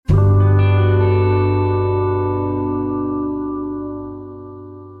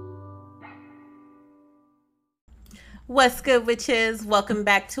What's good, witches? Welcome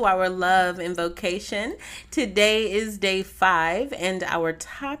back to our love invocation. Today is day 5, and our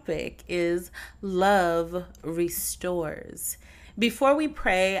topic is love restores. Before we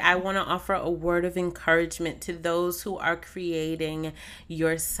pray, I want to offer a word of encouragement to those who are creating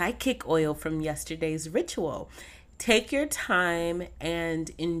your psychic oil from yesterday's ritual. Take your time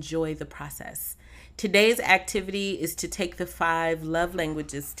and enjoy the process. Today's activity is to take the 5 love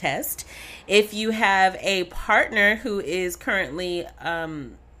languages test. If you have a partner who is currently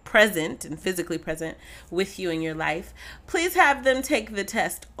present and physically present with you in your life, please have them take the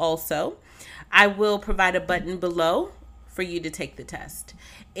test also. I will provide a button below for you to take the test.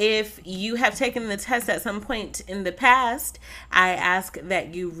 If you have taken the test at some point in the past, I ask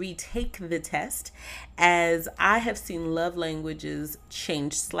that you retake the test, as I have seen love languages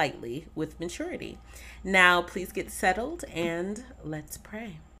change slightly with maturity. Now, please get settled and let's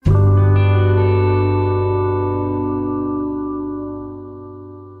pray.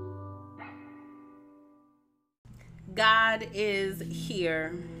 God is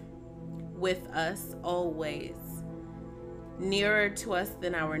here with us always. Nearer to us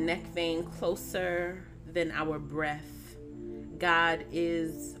than our neck vein, closer than our breath. God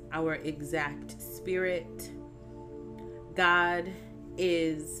is our exact spirit. God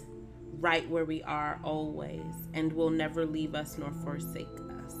is right where we are always and will never leave us nor forsake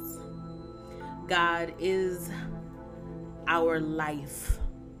us. God is our life.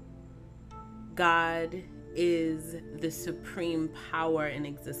 God is the supreme power in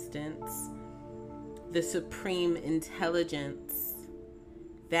existence, the supreme intelligence,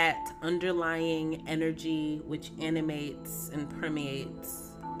 that underlying energy which animates and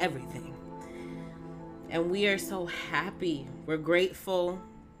permeates everything. And we are so happy. We're grateful.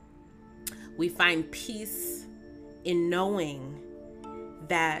 We find peace in knowing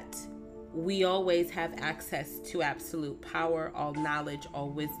that we always have access to absolute power, all knowledge,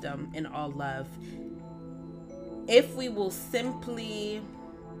 all wisdom, and all love. If we will simply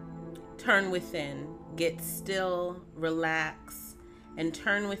turn within, get still, relax, and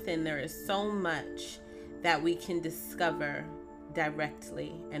turn within, there is so much that we can discover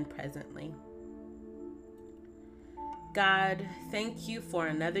directly and presently. God, thank you for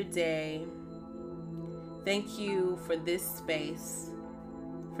another day. Thank you for this space,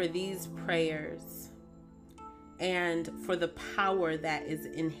 for these prayers, and for the power that is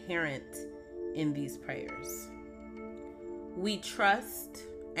inherent in these prayers. We trust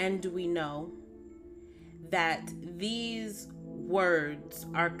and we know that these words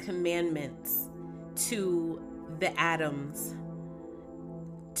are commandments to the atoms,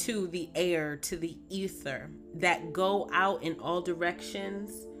 to the air, to the ether, that go out in all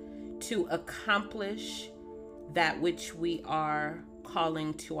directions to accomplish that which we are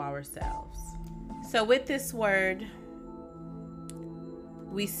calling to ourselves. So with this word,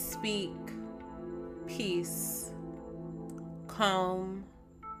 we speak peace, calm,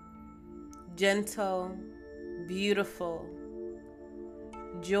 gentle, beautiful,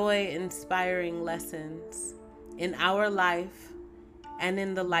 joy-inspiring lessons in our life and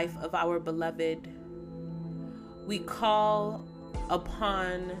in the life of our beloved. We call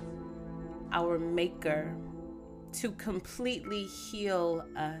upon our Maker to completely heal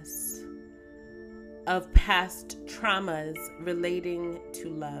us of past traumas relating to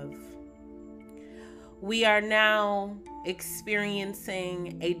love. We are now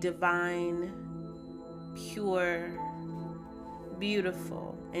experiencing a divine, pure,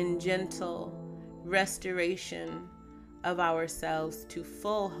 beautiful, and gentle restoration of ourselves to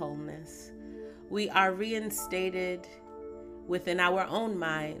full wholeness. We are reinstated within our own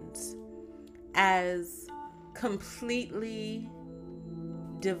minds as completely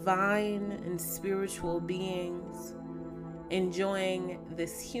divine and spiritual beings, enjoying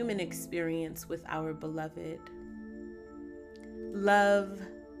this human experience with our beloved. Love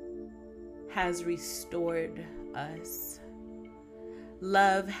has restored us.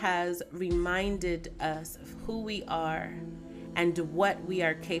 Love has reminded us of who we are and what we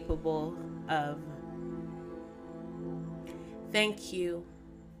are capable of. Thank you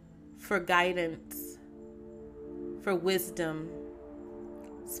for guidance, for wisdom,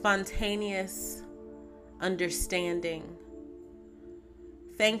 spontaneous understanding.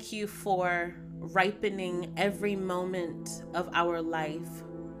 Thank you for ripening every moment of our life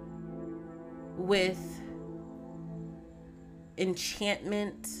with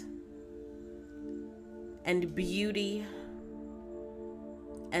enchantment and beauty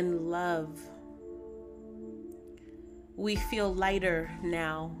and love. We feel lighter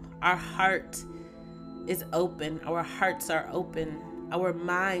now. Our heart is open. Our hearts are open. Our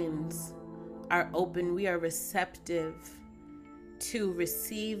minds are open, we are receptive to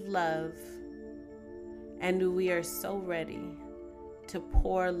receive love, and we are so ready to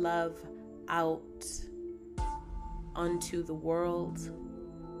pour love out onto the world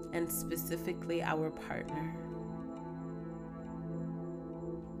and specifically our partner.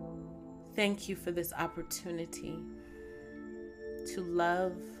 Thank you for this opportunity to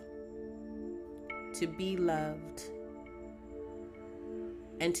love, to be loved,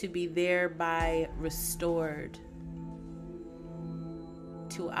 and to be thereby restored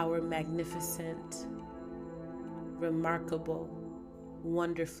to our magnificent, remarkable,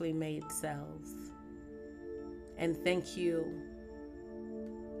 wonderfully made selves. And thank you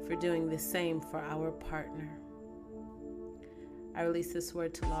for doing the same for our partner. I release this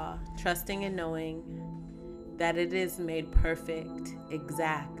word to law, trusting and knowing that it is made perfect,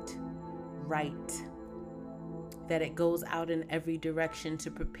 exact, right, that it goes out in every direction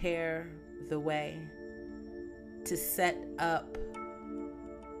to prepare the way, to set up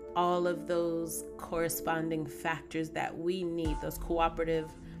all of those corresponding factors that we need, those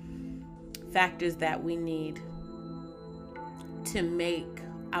cooperative factors that we need to make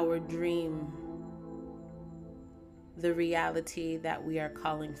our dream the reality that we are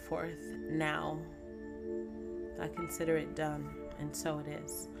calling forth now. I consider it done, and so it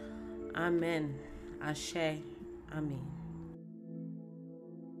is. Amen. Ashe. Amen.